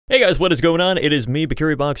Hey guys, what is going on? It is me,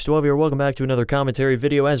 BikuriBox12 here. Welcome back to another commentary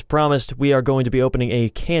video. As promised, we are going to be opening a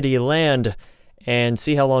Candy Land and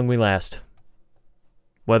see how long we last.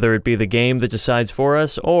 Whether it be the game that decides for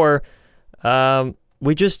us, or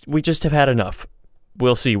we just have had enough.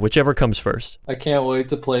 We'll see, whichever comes first. I can't wait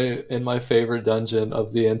to play in my favorite dungeon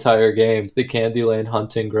of the entire game, the Candy Lane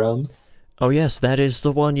Hunting Ground. Oh yes, that is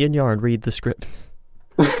the one. Yin Yarn, read the script.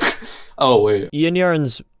 Oh wait. Yin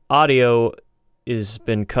Yarn's audio has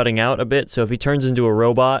been cutting out a bit, so if he turns into a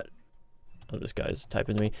robot... Oh, this guy's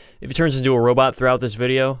typing to me. If he turns into a robot throughout this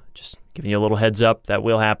video, just giving you a little heads up, that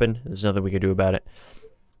will happen. There's nothing we can do about it.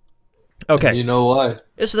 Okay. And you know why?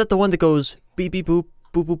 Is that the one that goes beep beep boop,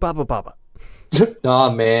 boop boop bop bop bop? Nah,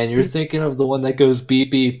 man, you're thinking of the one that goes beep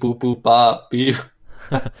beep boop boop bop beep.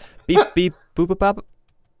 Beep beep boop boop bop.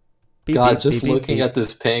 Beep, God, beep, just beep, looking beep. at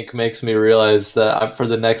this pink makes me realize that for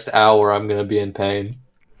the next hour I'm gonna be in pain.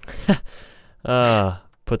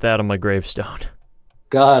 Put that on my gravestone.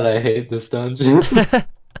 God, I hate this dungeon.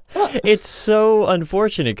 It's so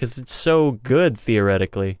unfortunate because it's so good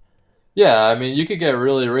theoretically. Yeah, I mean, you could get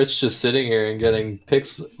really rich just sitting here and getting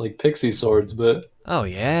pixie swords, but... Oh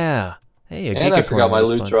yeah. Hey, a and I forgot my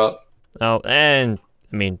loot drop. Oh, and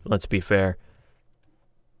I mean, let's be fair.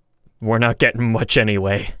 We're not getting much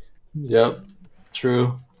anyway. Yep,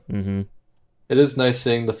 true. Mm-hmm. It is nice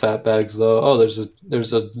seeing the fat bags, though. Oh, there's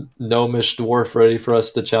a gnomish dwarf ready for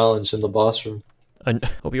us to challenge in the boss room.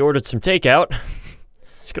 Hope you ordered some takeout.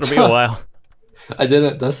 It's gonna be a while. I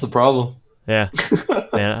didn't. That's the problem. Yeah,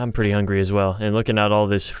 man, I'm pretty hungry as well, and looking at all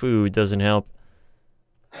this food doesn't help.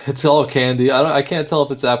 It's all candy. I can't tell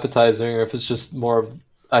if it's appetizing or if it's just more of...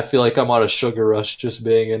 I feel like I'm on a sugar rush just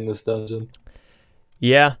being in this dungeon.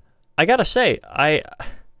 Yeah, I gotta say,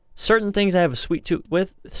 certain things I have a sweet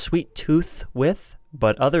tooth with,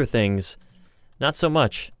 but other things, not so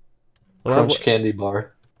much. Crunch candy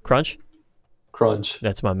bar. Crunch? Crunch.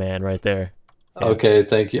 That's my man right there. Yeah. Okay,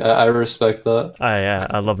 thank you. I respect that.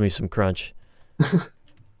 I love me some Crunch.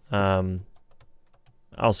 Also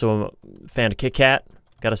a fan of Kit Kat,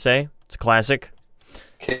 gotta say. It's a classic.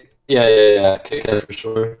 Yeah. Kit Kat for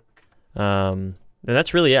sure. And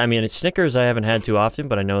that's really it. I mean, Snickers I haven't had too often,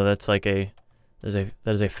 but I know that's like that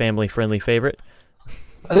is a family-friendly favorite.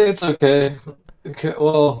 I think it's okay.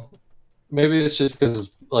 Well, maybe it's just because of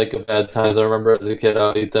like bad times. I remember as a kid I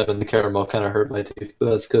would eat them and the caramel kind of hurt my teeth. But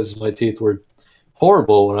that's because my teeth were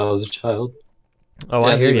horrible when I was a child. Oh,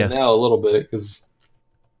 and I hear you. even now a little bit because,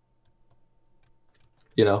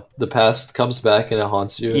 you know, the past comes back and it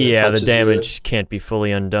haunts you. And yeah, it the touches damage can't be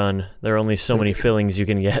fully undone. There are only so many fillings you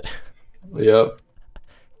can get. Yep.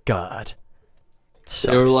 God.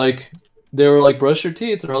 They were like, brush your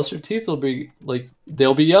teeth or else your teeth will be like,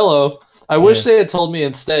 they'll be yellow. I wish they had told me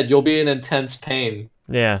instead, you'll be in intense pain.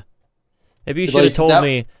 Yeah. Maybe you should have told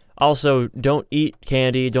me, also, don't eat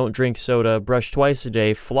candy, don't drink soda, brush twice a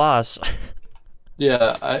day, floss.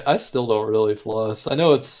 Yeah, I still don't really floss. I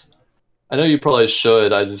know you probably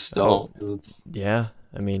should, I just don't. 'Cause it's, yeah,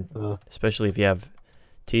 I mean, especially if you have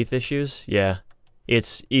teeth issues, yeah.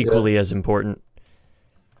 It's equally as important.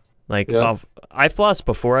 Like, I floss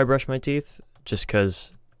before I brush my teeth, just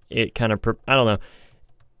because it kind of, I don't know,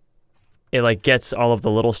 it like gets all of the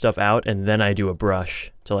little stuff out, and then I do a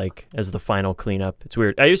brush to like, as the final cleanup. It's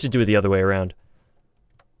weird. I used to do it the other way around.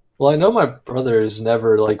 Well, I know my brother has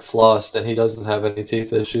never like flossed, and he doesn't have any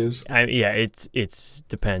teeth issues. Yeah, it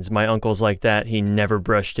depends. My uncle's like that. He never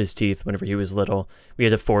brushed his teeth whenever he was little. We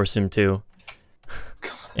had to force him to.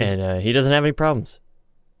 And he doesn't have any problems.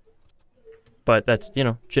 But that's, you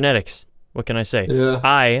know, genetics. What can I say? Yeah.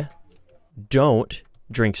 I don't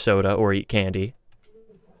drink soda or eat candy,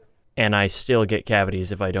 and I still get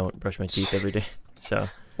cavities if I don't brush my teeth every day. So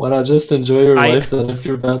why not just enjoy your life then if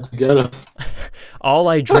you're about to get them? All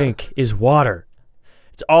I drink is water.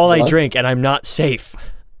 It's all I drink, and I'm not safe.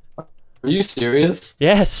 Are you serious?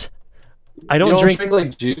 Yes. I don't you don't drink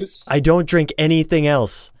like juice? I don't drink anything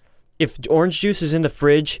else. If orange juice is in the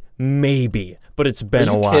fridge, maybe, but it's been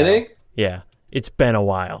a while. Are you kidding? Yeah, it's been a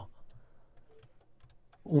while.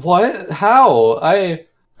 What? How?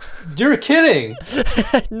 You're kidding.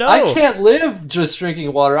 No. I can't live just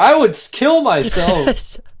drinking water. I would kill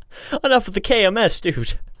myself. Enough with the KMS,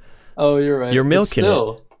 dude. Oh, you're right. You're milking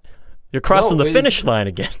it. You're crossing the finish line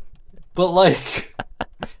again. But like,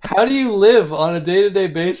 how do you live on a day-to-day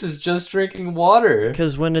basis just drinking water?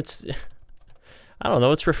 Because when it's... I don't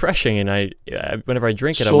know, it's refreshing, and whenever I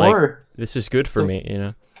drink it, I'm like, this is good for me, you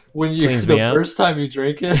know? When the first time you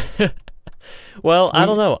drink it? Well, I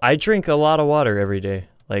don't know. I drink a lot of water every day.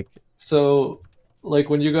 Like, so, like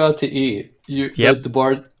when you go out to eat, the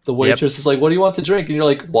The waitress is like, "What do you want to drink?" And you're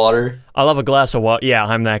like, "Water." I'll have a glass of water. Yeah,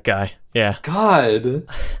 I'm that guy. Yeah. God.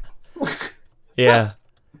 Yeah.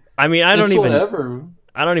 I mean, I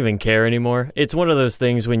don't even care anymore. It's one of those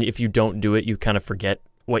things when if you don't do it, you kind of forget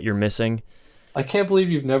what you're missing. I can't believe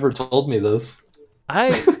you've never told me this.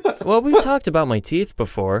 Well, we talked about my teeth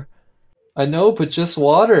before. I know, but just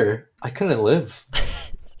water. I couldn't live.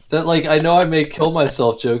 That like I know I may kill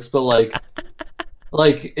myself jokes, but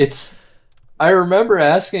like it's. I remember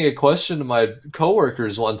asking a question to my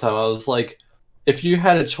coworkers one time. I was like, if you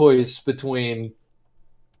had a choice between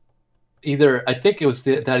either, I think it was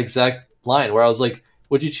that exact line where I was like,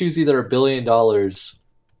 would you choose either $1 billion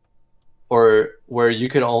or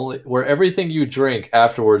where everything you drink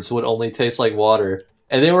afterwards would only taste like water?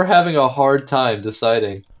 And they were having a hard time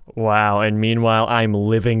deciding. Wow, and meanwhile, I'm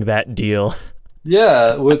living that deal.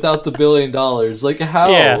 Yeah, without the $1 billion. Like,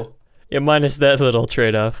 how? Yeah, minus that little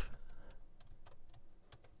trade-off.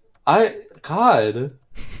 God,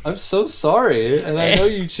 I'm so sorry, and I know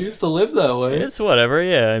you choose to live that way. It's whatever,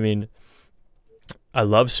 yeah, I mean, I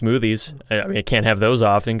love smoothies. I mean, I can't have those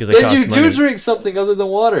often because they cost money. Then you do drink something other than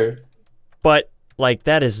water. But, like,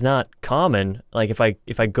 that is not common. Like, if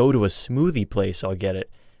I go to a smoothie place, I'll get it.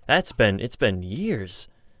 It's been years.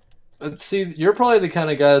 See, you're probably the kind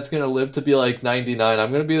of guy that's going to live to be like 99. I'm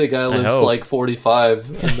going to be the guy that lives to like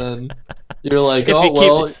 45, and then you're like,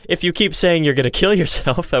 if you keep saying you're going to kill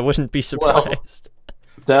yourself, I wouldn't be surprised.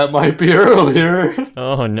 Well, that might be earlier.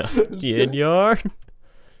 Oh, no. Yin yarn?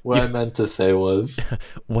 What I meant to say was...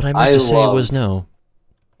 What I meant to say was no.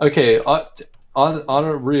 Okay, on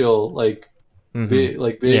a real, like,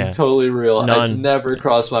 being totally real, it's never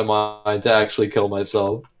crossed my mind to actually kill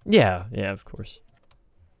myself. Yeah, of course.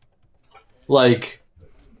 Like,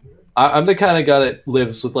 I'm the kind of guy that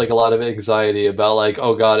lives with, like, a lot of anxiety about, like,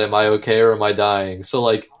 oh god, am I okay or am I dying? So,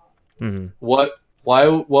 like, what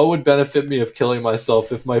would benefit me of killing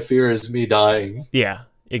myself if my fear is me dying? Yeah,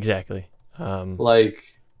 exactly. Like...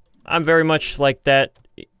 I'm very much like that,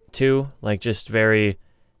 too. Like, just very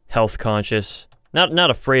health conscious. Not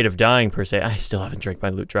afraid of dying, per se. I still haven't drank my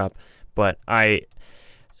loot drop. But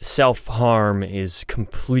self-harm is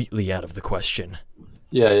completely out of the question.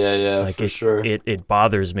 Yeah, like for sure. It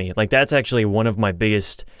bothers me. Like, that's actually one of my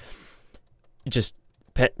biggest, just,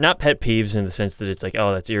 not pet peeves in the sense that it's like,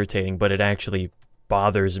 oh, that's irritating, but it actually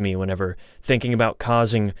bothers me whenever thinking about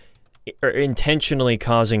causing, or intentionally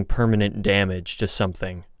causing permanent damage to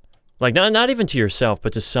something. Like, not even to yourself,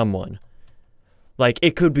 but to someone. Like,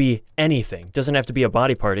 it could be anything. It doesn't have to be a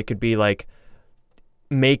body part. It could be, like,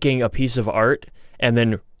 making a piece of art and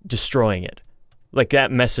then destroying it. Like,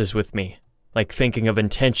 that messes with me. Like, thinking of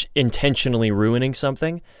intentionally ruining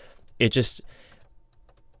something. It just...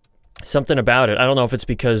 Something about it. I don't know if it's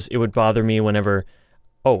because it would bother me whenever...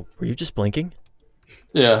 Oh, were you just blinking?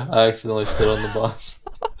 Yeah, I accidentally stood on the bus.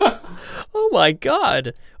 Oh my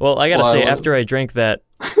god! Well, I gotta say, after I drank that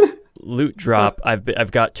loot drop,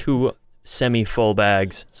 I've got 2 semi-full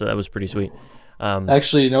bags, so that was pretty sweet.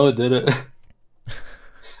 Actually, you know what did it?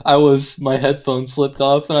 My headphones slipped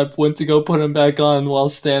off, and I went to go put them back on while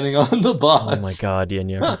standing on the bus. Oh my god,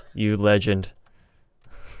 Yenya, you legend.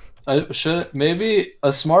 Maybe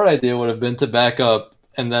a smart idea would have been to back up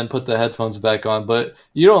and then put the headphones back on, but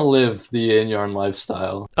you don't live the in-yarn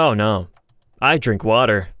lifestyle. Oh no, I drink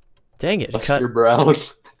water. Dang it! Buster Brown.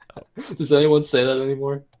 Does anyone say that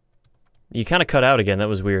anymore? You kind of cut out again. That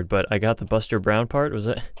was weird, but I got the Buster Brown part. Was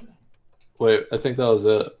it? Wait, I think that was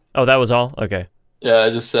it. Oh, that was all? Okay. Yeah, I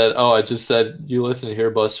just said, you listen here,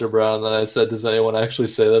 Buster Brown, and then I said, does anyone actually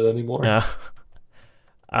say that anymore? No.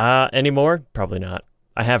 Anymore? Probably not.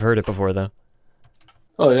 I have heard it before, though.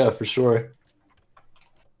 Oh, yeah, for sure.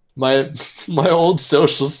 My old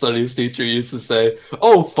social studies teacher used to say,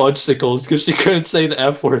 oh, fudgesicles, because she couldn't say the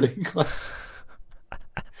F word in class.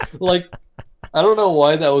 Like, I don't know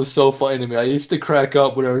why that was so funny to me. I used to crack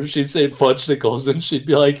up whenever she'd say fudgesicles, and she'd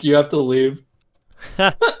be like, you have to leave.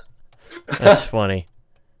 That's funny.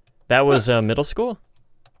 That was middle school?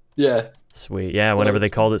 Yeah. Sweet. Yeah, whenever they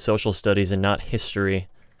called it social studies and not history.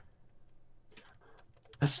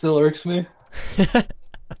 That still irks me.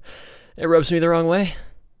 It rubs me the wrong way.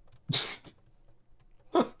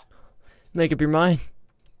 Make up your mind.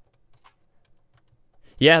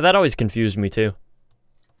 Yeah, that always confused me too.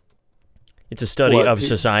 It's a study of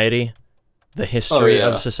society, the history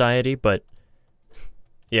of society, but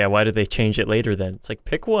yeah, why did they change it later then? It's like,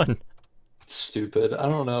 pick one. It's stupid. I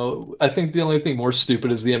don't know. I think the only thing more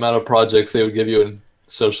stupid is the amount of projects they would give you in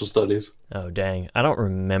social studies. Oh, dang. I don't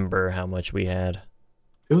remember how much we had.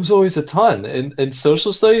 It was always a ton. In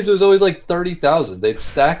social studies, it was always like 30,000. They'd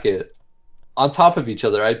stack it on top of each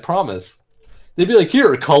other, I promise. they'd be like,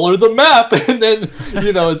 here, color the map. And then,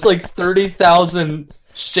 it's like 30,000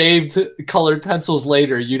 shaved colored pencils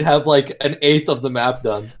later, you'd have like an eighth of the map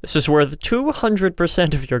done. This is worth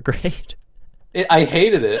 200% of your grade. I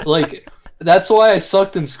hated it. Like, that's why I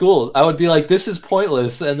sucked in school. I would be like, this is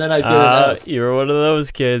pointless. And then I'd get an F. You were one of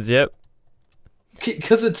those kids, yep.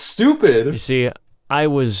 Because it's stupid. You see, I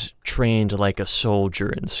was trained like a soldier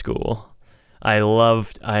in school. I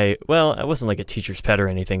wasn't like a teacher's pet or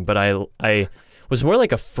anything, but I was more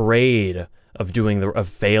like afraid of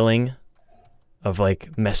failing, of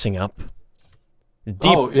like messing up.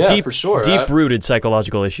 For sure. Deep-rooted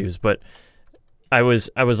psychological issues, but I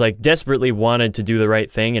was like desperately wanted to do the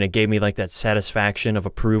right thing, and it gave me like that satisfaction of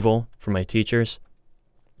approval from my teachers.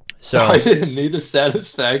 So I didn't need a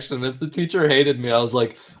satisfaction. If the teacher hated me, I was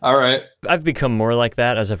like, all right. I've become more like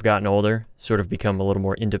that as I've gotten older, sort of become a little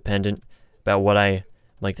more independent about what I'm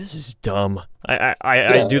like, this is dumb.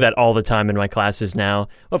 I do that all the time in my classes now.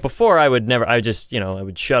 But before I would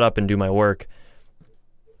shut up and do my work.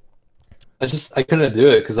 I couldn't do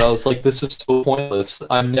it because I was like, this is so pointless.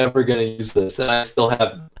 I'm never going to use this. And I still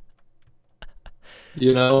haven't.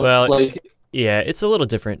 Well, like, yeah, it's a little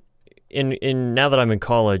different. Now that I'm in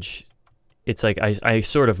college, it's like I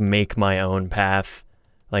sort of make my own path.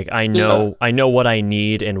 Like I know what I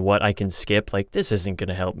need and what I can skip. Like this isn't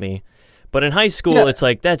gonna help me. But in high school, it's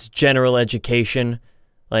like that's general education.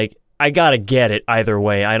 Like I gotta get it either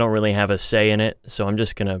way. I don't really have a say in it, so I'm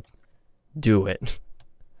just gonna do it.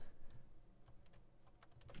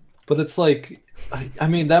 But it's like, I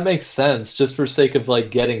mean, that makes sense just for sake of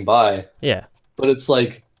like getting by. Yeah. But it's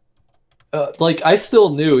like I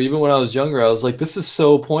still knew, even when I was younger, I was like, this is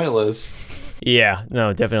so pointless. Yeah,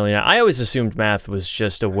 no, definitely not. I always assumed math was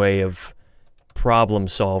just a way of problem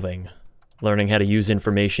solving, learning how to use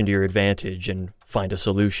information to your advantage and find a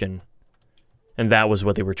solution. And that was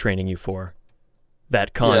what they were training you for.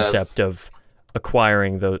 That concept of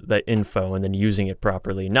acquiring that info and then using it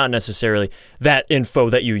properly. Not necessarily that info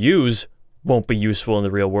that you use won't be useful in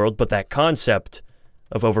the real world, but that concept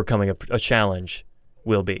of overcoming a challenge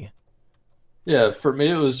will be. Yeah, for me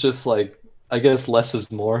it was just like, I guess less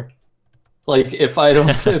is more. Like if I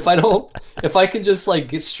can just like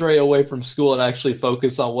get stray away from school and actually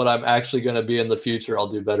focus on what I'm actually going to be in the future, I'll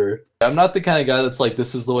do better. I'm not the kind of guy that's like,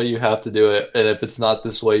 this is the way you have to do it, and if it's not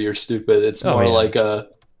this way, you're stupid. It's more like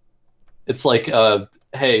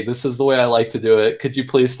hey, this is the way I like to do it. Could you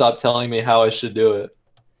please stop telling me how I should do it?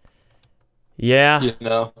 Yeah.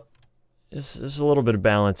 There's a little bit of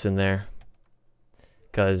balance in there.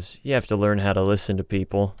 Because you have to learn how to listen to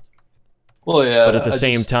people. Well, yeah. But at the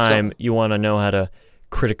same time, you want to know how to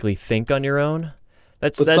critically think on your own.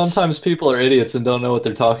 That's sometimes people are idiots and don't know what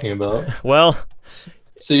they're talking about. Well,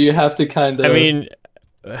 so you have to kind of. I mean,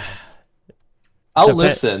 I'll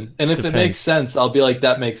listen, and if it makes sense, I'll be like,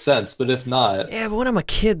 that makes sense. But if not, yeah. But when I'm a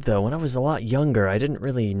kid, though, when I was a lot younger, I didn't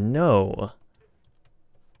really know.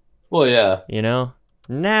 Well, yeah.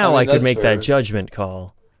 Now I could make that judgment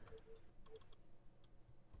call.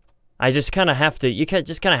 I just kind of have to. You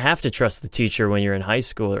just kind of have to trust the teacher when you're in high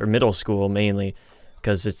school or middle school, mainly,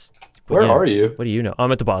 because it's. Where are you? What do you know?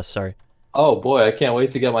 I'm at the boss. Sorry. Oh boy, I can't wait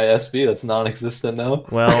to get my SB. That's non-existent now.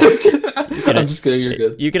 Well, I'm just kidding. You're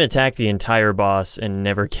good. You can attack the entire boss and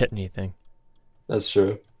never get anything. That's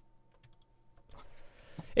true.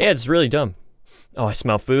 Yeah, it's really dumb. Oh, I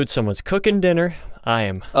smell food. Someone's cooking dinner. I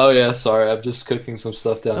am. Oh yeah, sorry. I'm just cooking some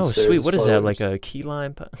stuff downstairs. Oh sweet. What is that? Like a key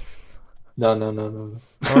lime? No. I don't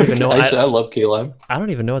even know. Actually, I love key lime. I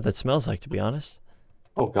don't even know what that smells like, to be honest.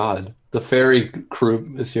 Oh God, the fairy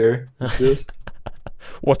crew is here.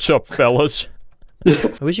 What's up, fellas?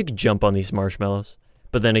 I wish you could jump on these marshmallows,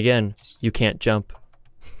 but then again, you can't jump.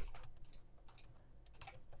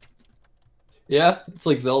 Yeah, it's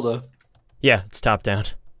like Zelda. Yeah, it's top down.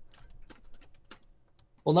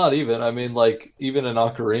 Well, not even. I mean, like even in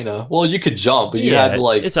Ocarina. Well, you could jump, but you had to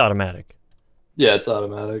like. It's automatic. Yeah, it's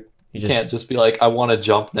automatic. You can't just be like, I want to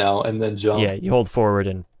jump now, and then jump. Yeah, you hold forward,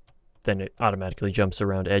 and then it automatically jumps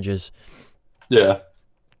around edges. Yeah.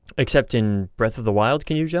 Except in Breath of the Wild,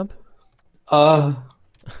 can you jump? I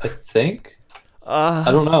think.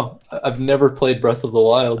 I don't know. I've never played Breath of the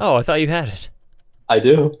Wild. Oh, I thought you had it. I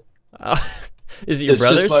do. Is it your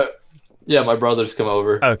brothers? Yeah, my brothers come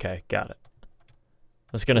over. Okay, got it.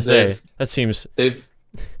 I was gonna say that seems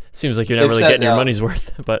like you're not really getting your money's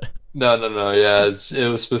worth, but. No. Yeah, it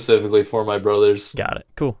was specifically for my brothers. Got it.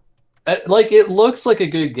 Cool. Like, it looks like a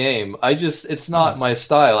good game. It's not my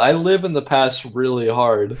style. I live in the past really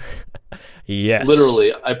hard. Yes.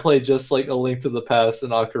 Literally, I play just like A Link to the Past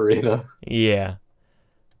and Ocarina. Yeah.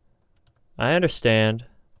 I understand.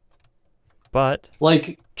 But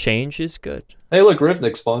like change is good. Hey, look,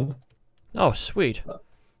 Rivnik spawned. Oh, sweet.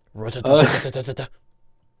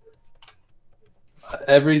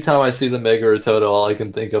 Every time I see the Mega Rototo, all I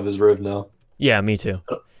can think of is Riv now. Yeah, me too.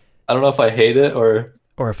 I don't know if I hate it or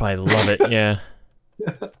if I love it. Yeah.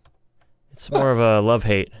 It's more of a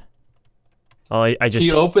love-hate. I just...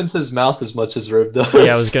 He opens his mouth as much as Riv does.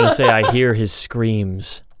 Yeah, I was going to say, I hear his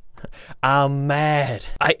screams. I'm mad.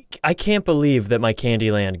 I can't believe that my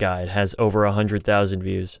Candyland guide has over 100,000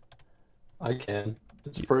 views. I can.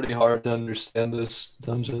 It's pretty hard to understand this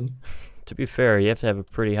dungeon. To be fair, you have to have a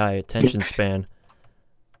pretty high attention span.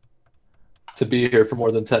 To be here for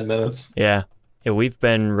more than 10 minutes. Yeah. Yeah, we've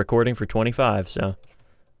been recording for 25, so...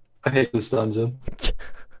 I hate this dungeon.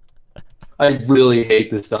 I really hate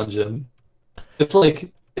this dungeon. It's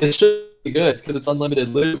like, it should be good, because it's unlimited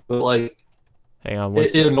loot, but like... Hang on,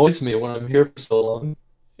 it annoys me when I'm here for so long.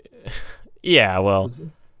 Yeah, well...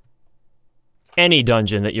 Any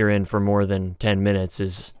dungeon that you're in for more than 10 minutes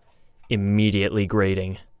is immediately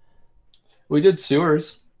grating. We did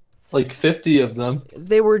sewers. Like 50 of them.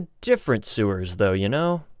 They were different sewers, though, you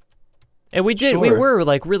know? And we did, Sure. we were,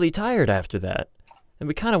 like, really tired after that. And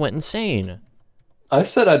we kind of went insane. I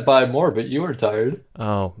said I'd buy more, but you were tired.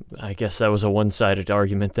 Oh, I guess that was a one-sided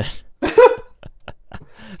argument then.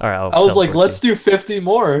 Alright, I was like, let's do 50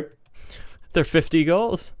 more. They're 50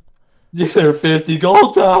 goals? Yeah, they're 50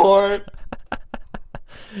 gold tower.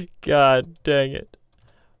 God dang it.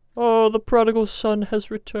 Oh, the prodigal son has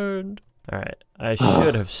returned. Alright, I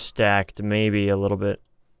should have stacked maybe a little bit.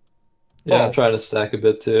 Yeah, I'm trying to stack a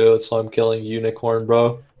bit too. That's why I'm killing Unicorn,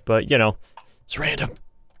 bro. But, you know, it's random.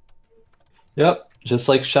 Yep, just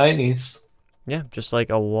like shinies. Yeah, just like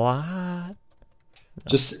a lot.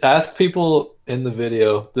 Just ask people in the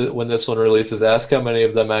video when this one releases, ask how many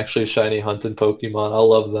of them actually shiny hunted Pokemon. I'll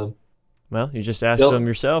love them. Well, you just asked them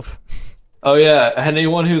yourself. Oh yeah,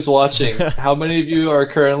 anyone who's watching, how many of you are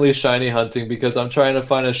currently shiny hunting? Because I'm trying to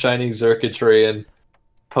find a shiny Xurkitree in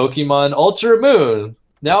Pokemon Ultra Moon.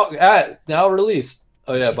 Now released.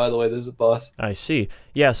 Oh yeah, by the way, there's a boss. I see.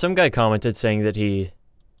 Yeah, some guy commented saying that he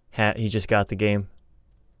just got the game.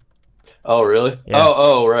 Oh really? Yeah.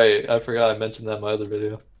 Oh right. I forgot I mentioned that in my other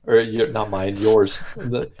video. Or not mine, yours. In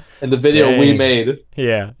the video we made.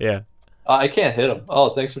 Yeah. I can't hit him. Oh,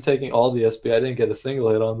 thanks for taking all the SB. I didn't get a single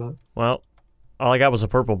hit on that. Well, all I got was a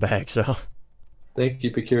purple bag, so... Thank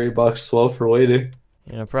you, Picuri Box 12, for waiting.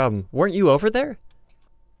 Yeah, no problem. Weren't you over there?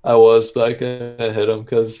 I was, but I couldn't hit him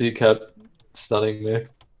because he kept stunning me.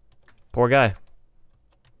 Poor guy.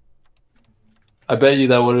 I bet you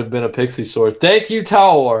that would have been a Pixie Sword. Thank you,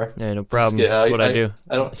 Tower! Yeah, no problem. That's what I do.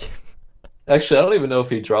 I don't... Actually, I don't even know if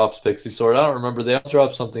he drops Pixie Sword. I don't remember. They all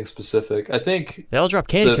drop something specific. I think... They all drop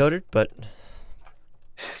candy coated, but...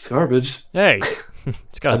 It's garbage. Hey!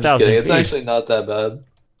 It's got 1,000 feet. It's actually not that bad.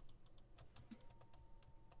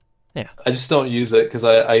 Yeah. I just don't use it because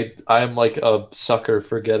I'm like a sucker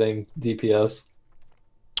for getting DPS.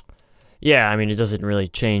 Yeah, I mean, it doesn't really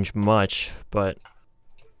change much, but...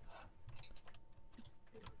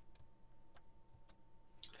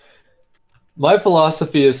 My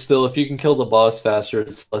philosophy is still, if you can kill the boss faster,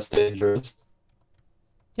 it's less dangerous.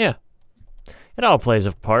 Yeah. It all plays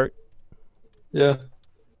a part. Yeah.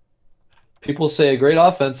 People say a great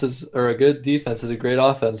offense is, or a good defense is a great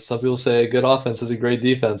offense. Some people say a good offense is a great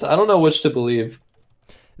defense. I don't know which to believe.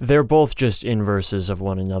 They're both just inverses of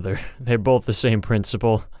one another. They're both the same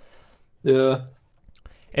principle. Yeah.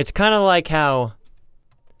 It's kind of like how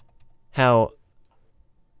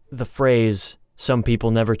the phrase, some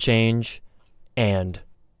people never change, and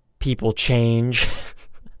people change.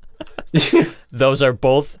 Those are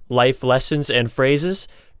both life lessons and phrases,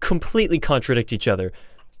 completely contradict each other.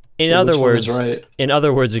 In other words,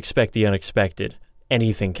 expect the unexpected.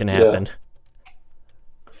 Anything can happen.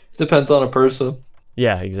 Yeah. Depends on a person.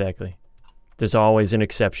 Yeah, exactly. There's always an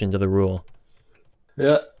exception to the rule.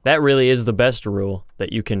 Yeah. That really is the best rule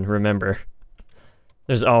that you can remember.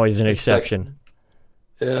 There's always an exception.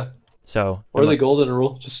 Yeah. So, or the golden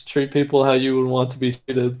rule, just treat people how you would want to be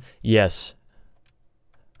treated. Yes.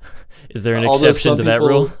 Is there an exception to that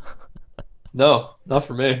rule? No, not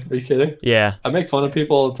for me. Are you kidding? Yeah. I make fun of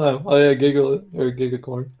people all the time. Oh yeah, Giglet or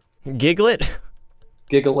Gigacorn. Giglet?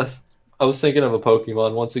 Gigalith. I was thinking of a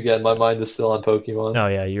Pokemon. Once again, my mind is still on Pokemon. Oh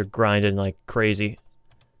yeah, you're grinding like crazy.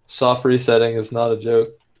 Soft resetting is not a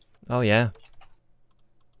joke. Oh yeah.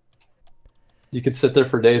 You could sit there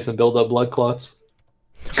for days and build up blood clots.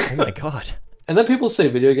 Oh my god. And then people say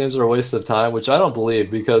video games are a waste of time, which I don't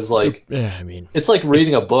believe because, like, yeah, I mean, it's like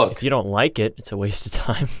reading a book. If you don't like it, it's a waste of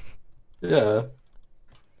time. Yeah.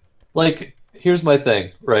 Like, here's my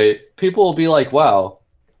thing, right? People will be like, wow,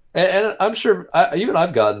 And I'm sure even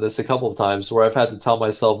I've gotten this a couple of times where I've had to tell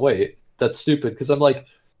myself, wait, that's stupid. Because I'm like,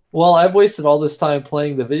 well, I've wasted all this time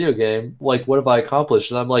playing the video game. Like, what have I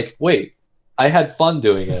accomplished? And I'm like, wait, I had fun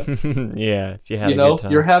doing it. Yeah, if you had You a good know,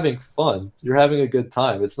 time. you're having fun. You're having a good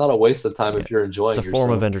time. It's not a waste of time Yeah. if you're enjoying It's a yourself.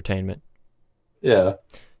 form of entertainment. Yeah.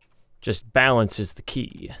 Just balance is the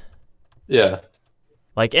key. Yeah.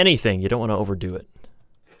 Like anything, you don't want to overdo it.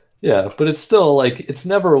 Yeah, but it's still like it's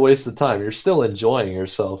never a waste of time. You're still enjoying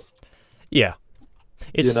yourself. Yeah.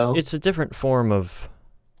 You know? It's a different form of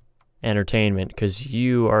entertainment because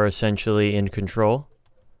you are essentially in control.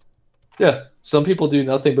 Yeah. Some people do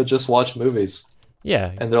nothing but just watch movies.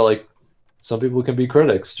 Yeah. And they're like, some people can be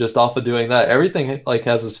critics just off of doing that. Everything like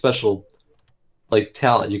has a special like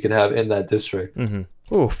talent you could have in that district.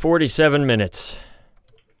 Mm-hmm. Ooh, 47 minutes.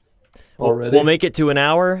 Already? We'll make it to an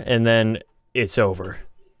hour and then it's over.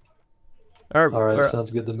 All right,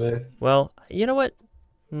 sounds good to me. Well, you know what?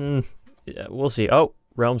 Yeah, we'll see. Oh,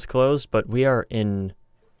 realm's closed, but we are in...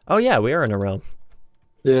 Oh, yeah, we are in a realm.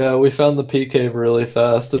 Yeah, we found the P cave really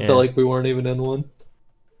fast. It Yeah. felt like we weren't even in one.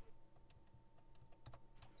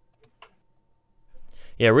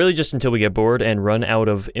 Yeah, really just until we get bored and run out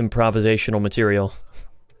of improvisational material.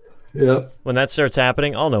 Yep. When that starts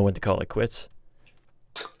happening, I'll know when to call it quits.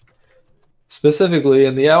 Specifically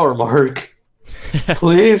in the hour mark.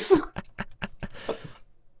 Please.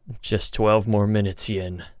 Just 12 more minutes,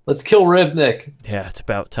 Yin. Let's kill Rivnik. Yeah, it's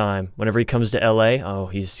about time. Whenever he comes to LA, oh,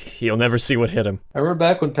 he'll never see what hit him. I remember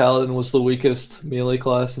back when Paladin was the weakest melee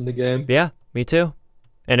class in the game. Yeah, me too.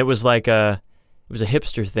 And it was like it was a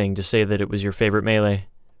hipster thing to say that it was your favorite melee.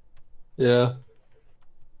 Yeah.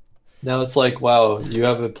 Now it's like, wow, you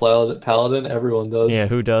have a Paladin? Everyone does. Yeah,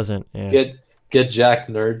 who doesn't? Yeah. Get jacked,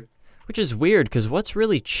 nerd. Which is weird, because what's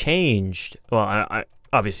really changed? Well, I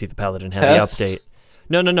obviously the Paladin had Pets? the update.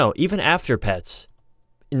 No. Even after pets,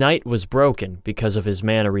 Knight was broken because of his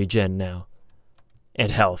mana regen now.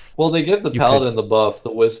 And health. Well, they give the Paladin the buff,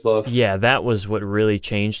 the Whiz buff. Yeah, that was what really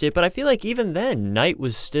changed it. But I feel like even then, Knight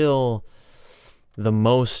was still the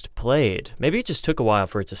most played. Maybe it just took a while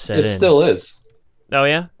for it to set in. It still is. Oh,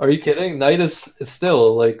 yeah? Are you kidding? Knight is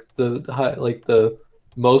still like the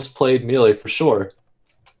most played melee for sure.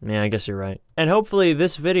 Yeah, I guess you're right. And hopefully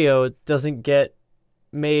this video doesn't get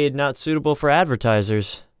made not suitable for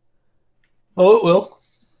advertisers. Oh, it will.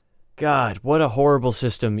 God, what a horrible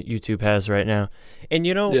system YouTube has right now. And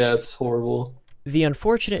you know, yeah, it's horrible. The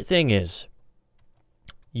unfortunate thing is,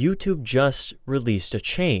 YouTube just released a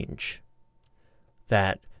change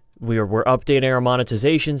that we're updating our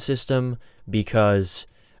monetization system because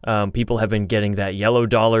people have been getting that yellow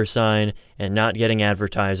dollar sign and not getting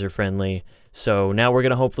advertiser friendly. So now we're going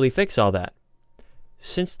to hopefully fix all that.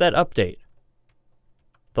 Since that update,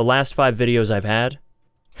 the last 5 videos I've had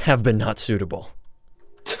have been not suitable.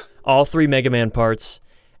 All 3 Mega Man parts,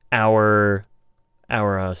 our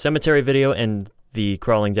cemetery video, and the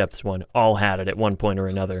Crawling Depths one all had it at one point or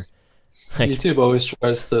another. Like, YouTube always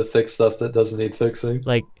tries to fix stuff that doesn't need fixing.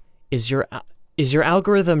 Like, is your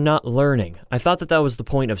algorithm not learning? I thought that was the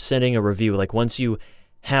point of sending a review. Like, once you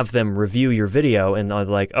have them review your video and they're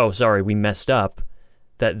like, oh, sorry, we messed up,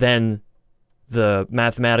 that then the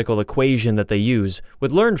mathematical equation that they use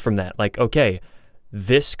would learn from that. Like, okay,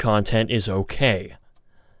 this content is okay.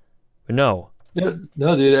 But no.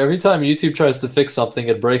 No, dude, every time YouTube tries to fix something,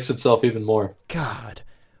 it breaks itself even more. God.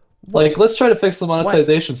 Like, let's try to fix the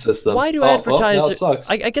monetization system. Why do advertisers... Well, now it sucks.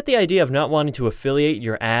 I get the idea of not wanting to affiliate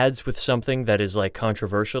your ads with something that is, like,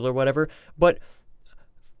 controversial or whatever, but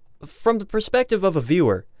from the perspective of a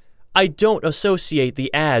viewer, I don't associate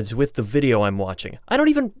the ads with the video I'm watching. I don't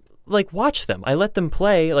even, like, watch them. I let them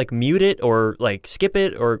play, like, mute it or, like, skip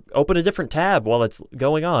it or open a different tab while it's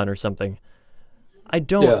going on or something. I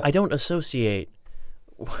don't associate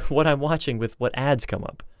what I'm watching with what ads come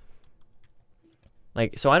up.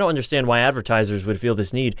 Like, so I don't understand why advertisers would feel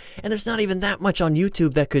this need. And there's not even that much on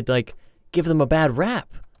YouTube that could, like, give them a bad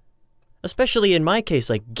rap. Especially in my case,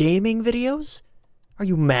 like, gaming videos? Are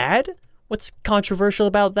you mad? What's controversial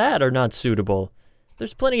about that or not suitable?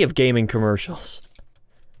 There's plenty of gaming commercials.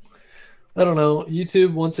 I don't know.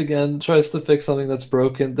 YouTube, once again, tries to fix something that's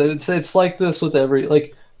broken. It's like this with every...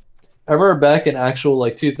 Like, I remember back in actual,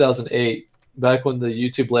 like, 2008, back when the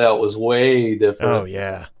YouTube layout was way different. Oh,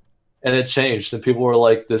 yeah. And it changed, and people were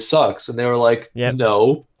like, this sucks. And they were like, yep.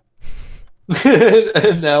 No.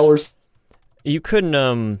 And now we're... You couldn't,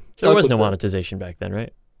 there was no monetization back then,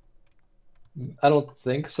 right? I don't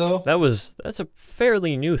think so. That's a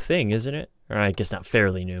fairly new thing, isn't it? Or I guess not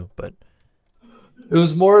fairly new, but... It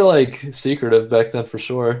was more, like, secretive back then for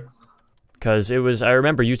sure. Because I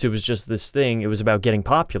remember YouTube was just this thing, it was about getting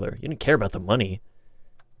popular. You didn't care about the money.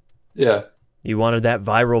 Yeah. You wanted that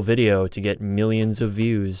viral video to get millions of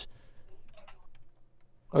views.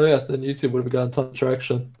 Oh yeah, then YouTube would have gotten a ton of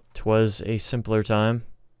traction. 'Twas a simpler time.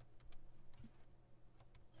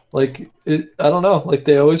 Like I don't know. Like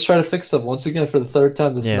they always try to fix stuff. Once again, for the third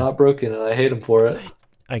time, that's Yeah. not broken, and I hate them for it.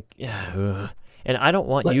 And I don't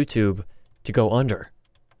want Like- YouTube to go under.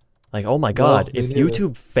 Like, oh my God, me if neither.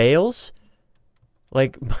 YouTube fails,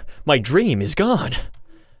 like my dream is gone.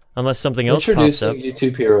 Unless something else pops up.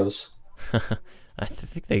 Introducing YouTube Heroes. I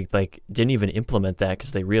think they like didn't even implement that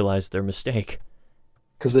because they realized their mistake.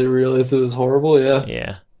 Because they realized it was horrible, yeah.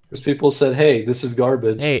 Yeah. Because people said, hey, this is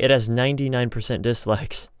garbage. Hey, it has 99%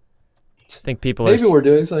 dislikes. I think people Maybe are. we're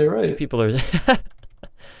doing something right. People are.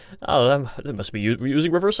 Oh, that must be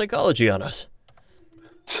using reverse psychology on us.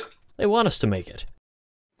 They want us to make it.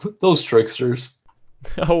 Those tricksters.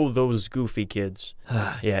 Oh, those goofy kids.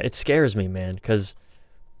 Yeah, it scares me, man, because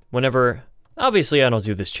whenever... Obviously, I don't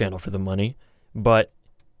do this channel for the money, but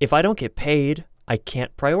if I don't get paid, I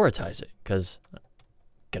can't prioritize it, because I'm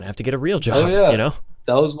going to have to get a real job, you know?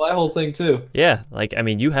 That was my whole thing, too. Yeah, like, I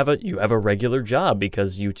mean, you have a regular job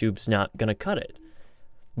because YouTube's not going to cut it.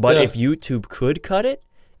 But if YouTube could cut it,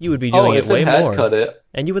 you would be doing it way more. Cut it,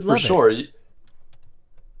 and you would love it. For sure.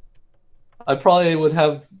 I probably would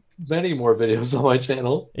have many more videos on my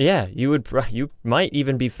channel. Yeah, you might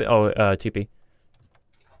even be... TP.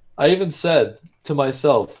 I even said to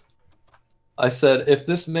myself, I said, if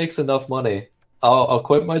this makes enough money, I'll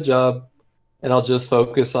quit my job and I'll just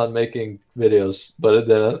focus on making videos. But it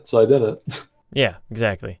didn't, so I didn't. Yeah,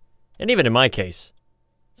 exactly. And even in my case,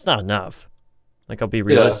 it's not enough. Like, I'll be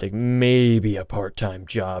realistic. Yeah. Maybe a part-time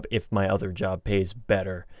job if my other job pays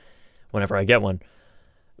better whenever I get one.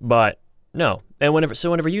 But no. And whenever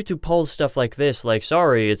YouTube pulls stuff like this, like,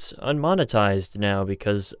 sorry, it's unmonetized now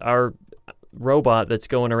because our robot that's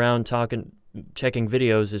going around checking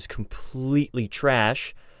videos is completely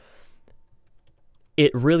trash,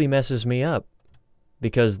 it really messes me up.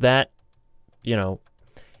 Because that,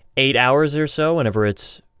 8 hours or so, whenever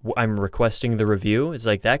I'm requesting the review, it's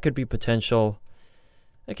like that could be potential.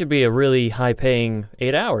 That could be a really high-paying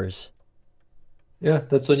 8 hours. Yeah,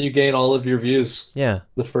 that's when you gain all of your views. Yeah.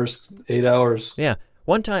 The first 8 hours. Yeah.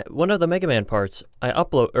 One time, one of the Mega Man parts, I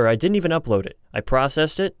didn't even upload it. I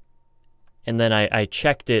processed it, and then I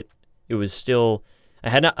checked it. It was still, I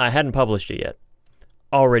hadn't published it yet.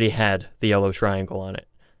 Already had the yellow triangle on it.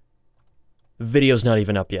 Video's not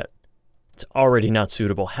even up yet. It's already not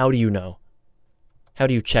suitable. How do you know? How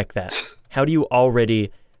do you check that? How do you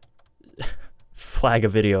already flag a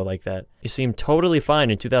video like that? It seemed totally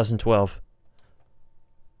fine in 2012.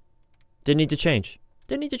 Didn't need to change.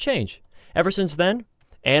 Didn't need to change. Ever since then,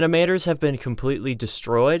 animators have been completely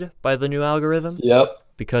destroyed by the new algorithm. Yep.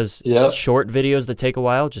 Because short videos that take a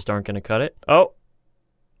while just aren't going to cut it. Oh!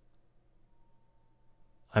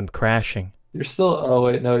 I'm crashing. You're still... Oh,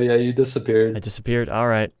 wait. No, yeah, you disappeared. I disappeared. All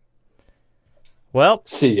right. Well...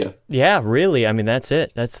 See ya. Yeah, really. I mean, that's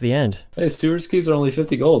it. That's the end. Hey, Stewart's keys are only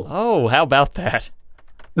 50 gold. Oh, how about that?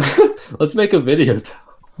 Let's make a video.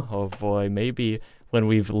 Oh, boy. Maybe when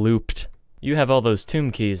we've looped. You have all those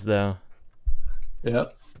tomb keys, though.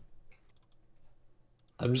 Yep.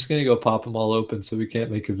 I'm just gonna go pop them all open so we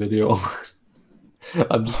can't make a video.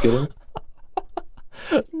 I'm just kidding.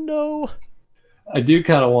 No. I do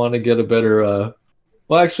kind of want to get a better...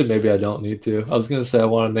 Well, actually, maybe I don't need to. I was going to say I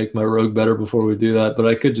want to make my rogue better before we do that, but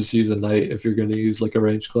I could just use a knight if you're going to use, like, a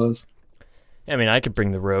ranged class. I mean, I could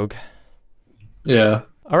bring the rogue. Yeah.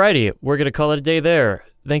 Alrighty, we're going to call it a day there.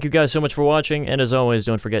 Thank you guys so much for watching, and as always,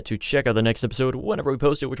 don't forget to check out the next episode whenever we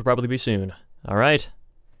post it, which will probably be soon. Alright?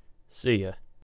 See ya.